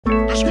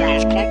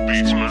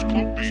In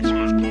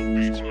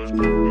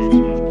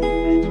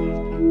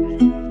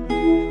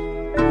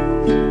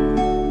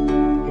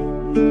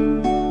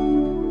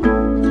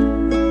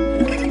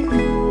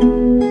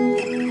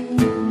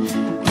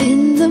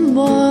the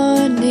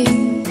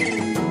morning,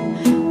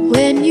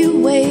 when you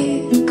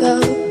wake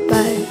up,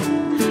 I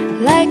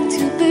like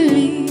to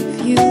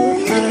believe you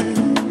are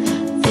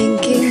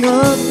thinking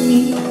of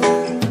me.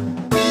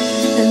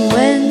 And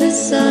when the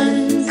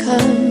sun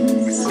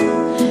comes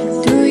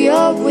through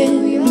your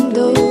window,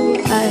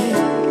 I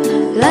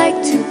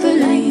like to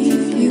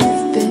believe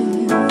you've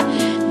been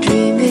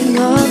dreaming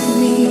of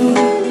me.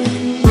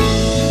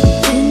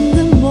 In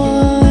the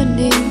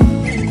morning,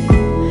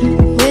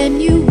 when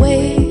you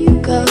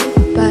wake up,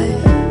 I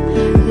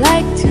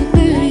like to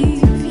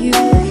believe you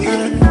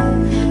are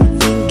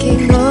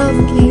thinking of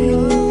me.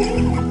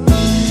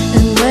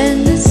 And when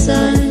the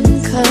sun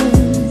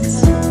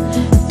comes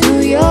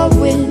through your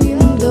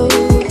window,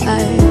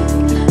 I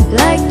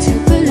like to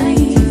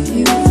believe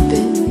you've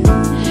been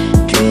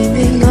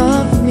dreaming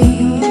of me.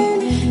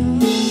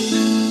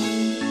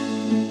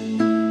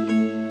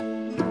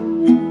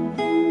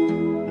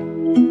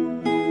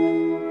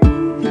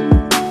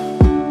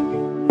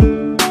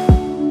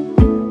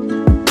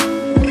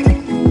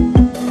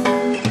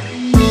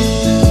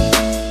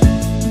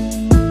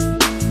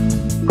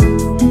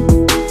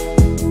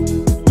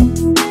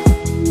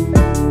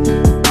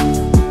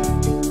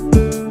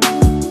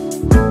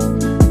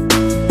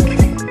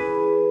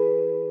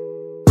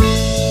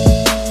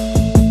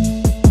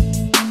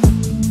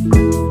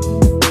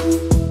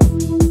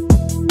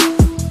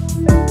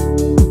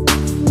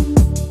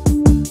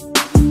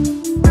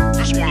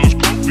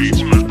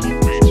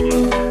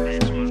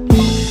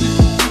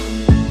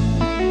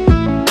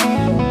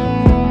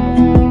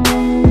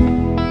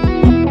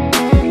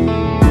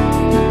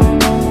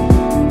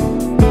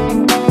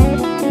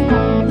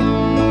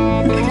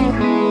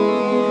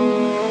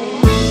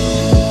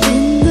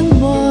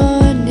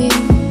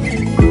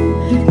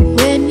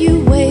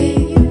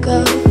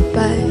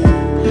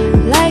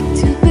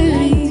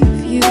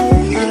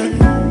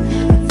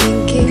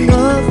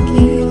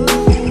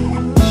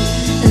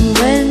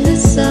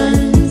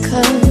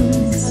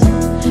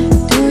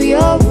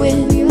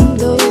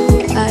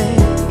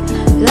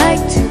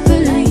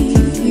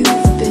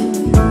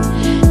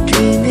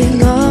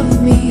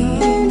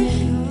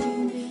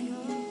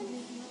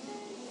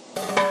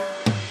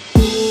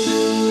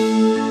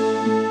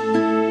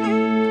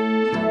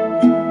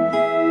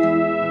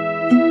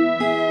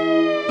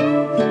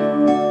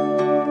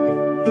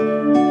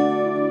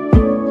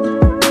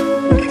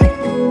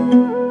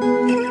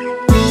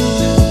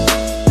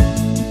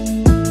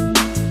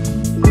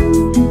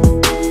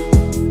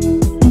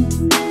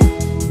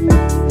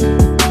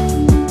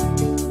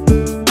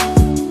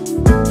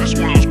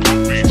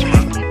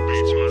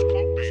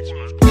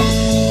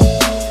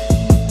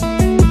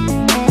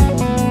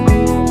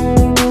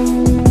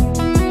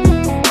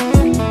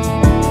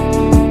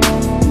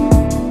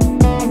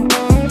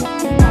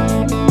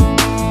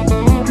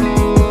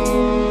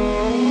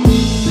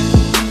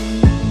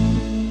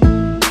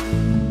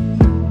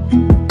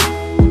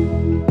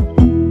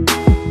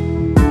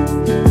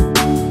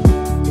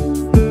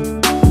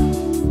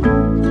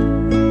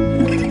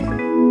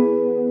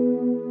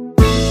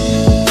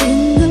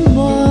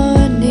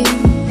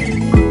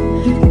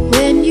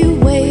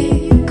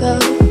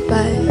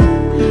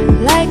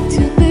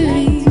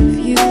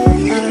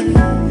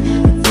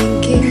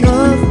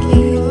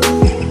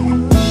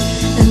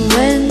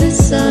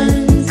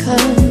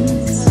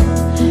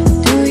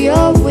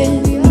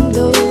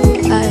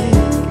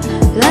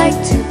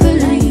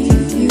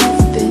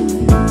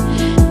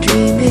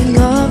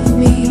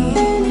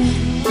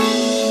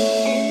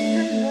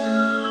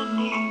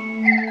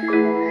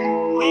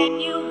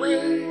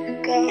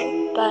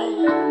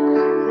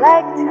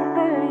 Like to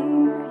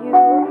believe you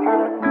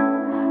are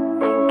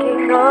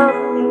thinking of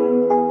me.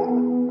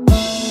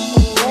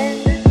 When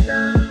the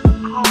sun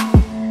comes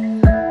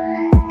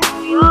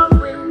through your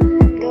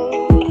window,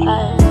 I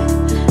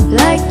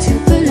like to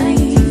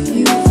believe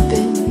you've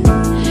been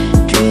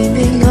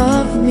dreaming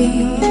of me.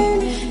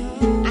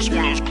 This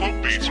one is Cloak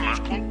beats,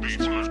 Cloak beats,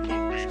 Cloak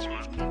beats,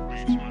 Cloak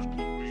beats,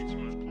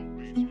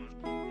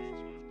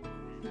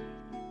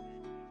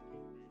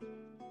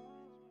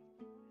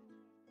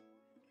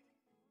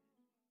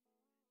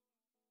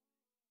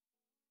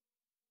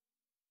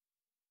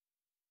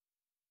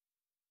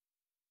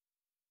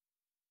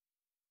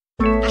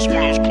 This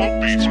one is Cloak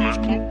beats,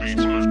 Cloak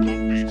beats.